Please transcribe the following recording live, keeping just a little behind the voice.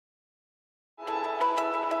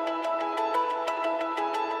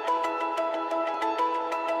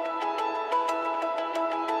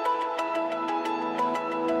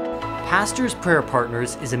Pastor's Prayer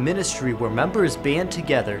Partners is a ministry where members band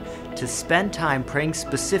together to spend time praying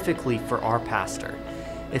specifically for our pastor.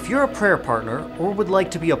 If you're a prayer partner or would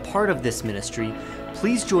like to be a part of this ministry,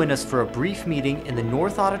 please join us for a brief meeting in the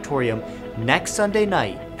North Auditorium next Sunday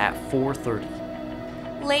night at 4:30.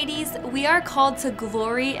 Ladies, we are called to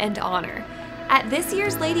glory and honor. At this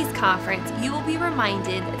year's Ladies' Conference, you will be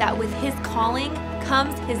reminded that with His calling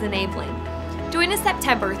comes His enabling. Join us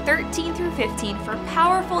September 13 through 15 for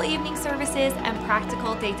powerful evening services and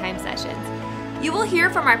practical daytime sessions. You will hear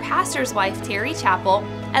from our pastor's wife, Terry Chappell,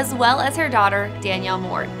 as well as her daughter, Danielle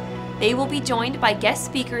Moore. They will be joined by guest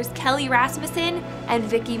speakers Kelly Rasmussen and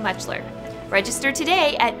Vicki Muchler. Register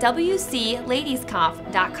today at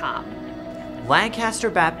wcladiesconf.com. Lancaster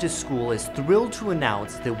Baptist School is thrilled to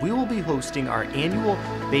announce that we will be hosting our annual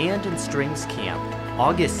Band and Strings Camp,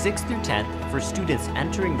 August 6th through 10th, for students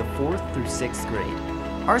entering the 4th through 6th grade.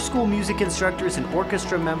 Our school music instructors and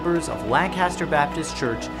orchestra members of Lancaster Baptist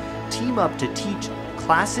Church team up to teach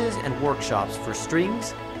classes and workshops for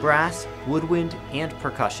strings, brass, woodwind, and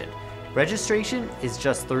percussion. Registration is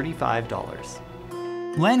just $35.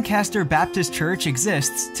 Lancaster Baptist Church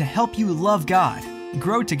exists to help you love God,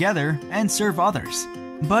 grow together, and serve others.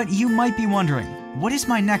 But you might be wondering, what is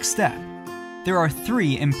my next step? There are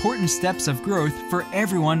 3 important steps of growth for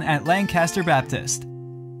everyone at Lancaster Baptist.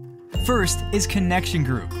 First is Connection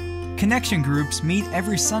Group. Connection Groups meet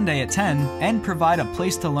every Sunday at 10 and provide a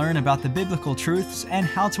place to learn about the biblical truths and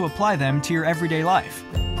how to apply them to your everyday life.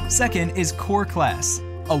 Second is Core Class,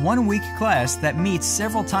 a 1-week class that meets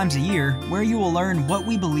several times a year where you will learn what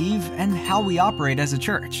we believe and how we operate as a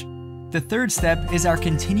church. The third step is our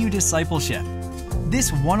Continue Discipleship.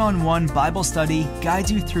 This one-on-one Bible study guides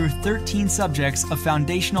you through 13 subjects of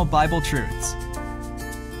foundational Bible truths.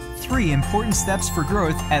 3 important steps for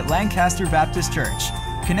growth at Lancaster Baptist Church: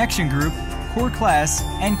 Connection Group, Core Class,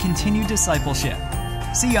 and Continue Discipleship.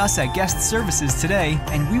 See us at guest services today,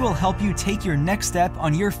 and we will help you take your next step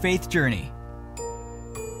on your faith journey.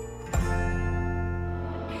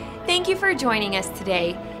 Thank you for joining us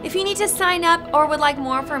today. If you need to sign up or would like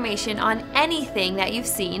more information on anything that you've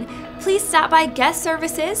seen, please stop by guest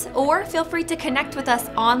services or feel free to connect with us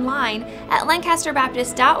online at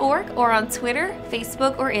lancasterbaptist.org or on Twitter,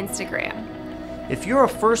 Facebook, or Instagram. If you're a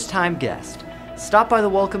first-time guest, stop by the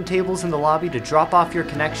welcome tables in the lobby to drop off your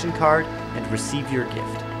connection card and receive your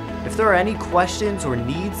gift. If there are any questions or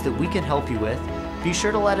needs that we can help you with, be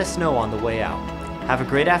sure to let us know on the way out. Have a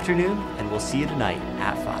great afternoon, and we'll see you tonight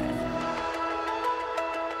at 5.